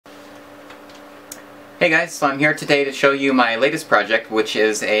Hey guys, so I'm here today to show you my latest project, which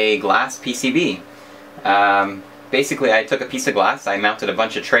is a glass PCB. Basically, I took a piece of glass, I mounted a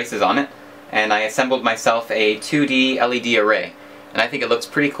bunch of traces on it, and I assembled myself a 2D LED array. And I think it looks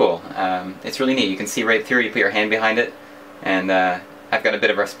pretty cool. It's really neat. You can see right through, you put your hand behind it, and I've got a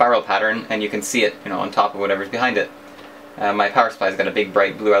bit of a spiral pattern, and you can see it, on top of whatever's behind it. My power supply's got a big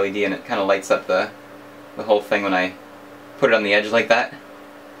bright blue LED, and it kind of lights up the whole thing when I put it on the edge like that.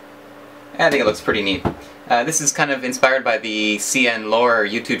 I think it looks pretty neat. This is kind of inspired by the CNLohr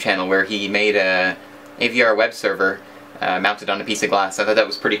YouTube channel where he made a AVR web server mounted on a piece of glass. I thought that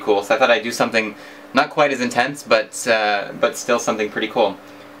was pretty cool, so I thought I'd do something not quite as intense, but still something pretty cool.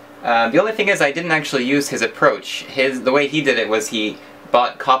 The only thing is I didn't actually use his approach. The way he did it was he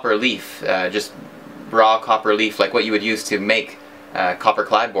bought copper leaf, just raw copper leaf like what you would use to make copper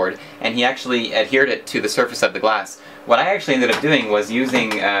clapboard, and he actually adhered it to the surface of the glass. What I actually ended up doing was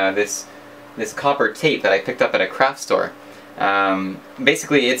using this copper tape that I picked up at a craft store.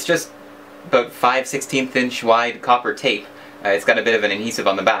 Basically, it's just about 5/16 inch wide copper tape. It's got a bit of an adhesive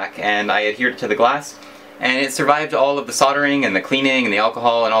on the back, and I adhered it to the glass, and it survived all of the soldering and the cleaning and the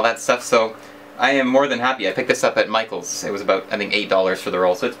alcohol and all that stuff, so I am more than happy. I picked this up at Michael's. It was about, I think, $8 for the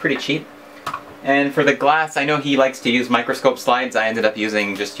roll, so it's pretty cheap. And for the glass, I know he likes to use microscope slides. I ended up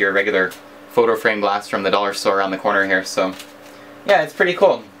using just your regular photo frame glass from the dollar store around the corner here, so yeah, it's pretty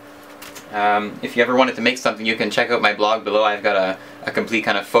cool. If you ever wanted to make something, you can check out my blog below. I've got a complete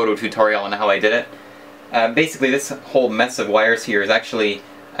kind of photo tutorial on how I did it. Basically, this whole mess of wires here is actually,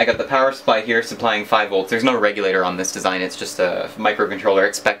 I got the power supply here supplying 5 volts. There's no regulator on this design, it's just a microcontroller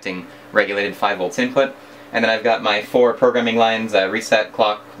expecting regulated 5 volts input. And then I've got my 4 programming lines, reset,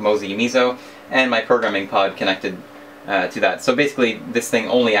 clock, MOSI, MISO, and my programming pod connected to that. So basically, this thing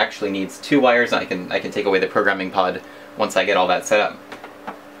only actually needs 2 wires, and I can take away the programming pod once I get all that set up.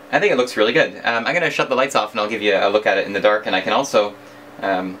 I think it looks really good. I'm going to shut the lights off and I'll give you a look at it in the dark, and I can also,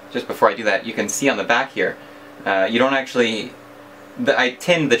 just before I do that, you can see on the back here, you don't actually, I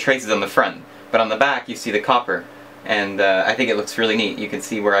tinned the traces on the front, but on the back you see the copper, and I think it looks really neat. You can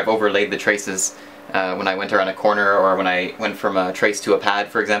see where I've overlaid the traces when I went around a corner, or when I went from a trace to a pad,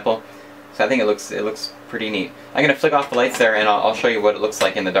 for example. So I think it looks pretty neat. I'm going to flick off the lights there and I'll show you what it looks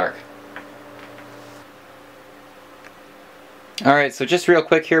like in the dark. Alright, so just real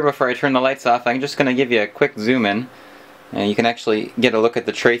quick here before I turn the lights off, I'm just going to give you a quick zoom in. And you can actually get a look at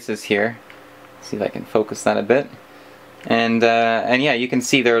the traces here. See if I can focus that a bit. And yeah, you can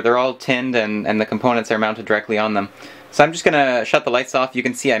see they're all tinned, and the components are mounted directly on them. So I'm just going to shut the lights off. You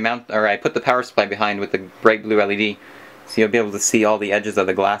can see I put the power supply behind with the bright blue LED. So you'll be able to see all the edges of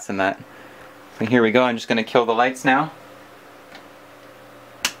the glass in that. So here we go, I'm just going to kill the lights now.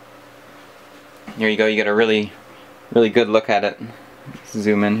 Here you go, you get a really good look at it. Let's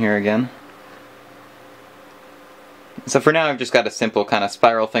zoom in here again. So for now I've just got a simple kind of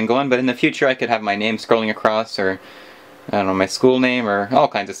spiral thing going, but in the future I could have my name scrolling across, or I don't know, my school name, or all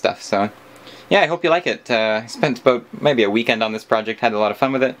kinds of stuff. So yeah, I hope you like it. I spent about maybe a weekend on this project, had a lot of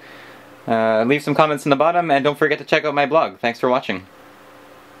fun with it. Leave some comments in the bottom, and don't forget to check out my blog. Thanks for watching.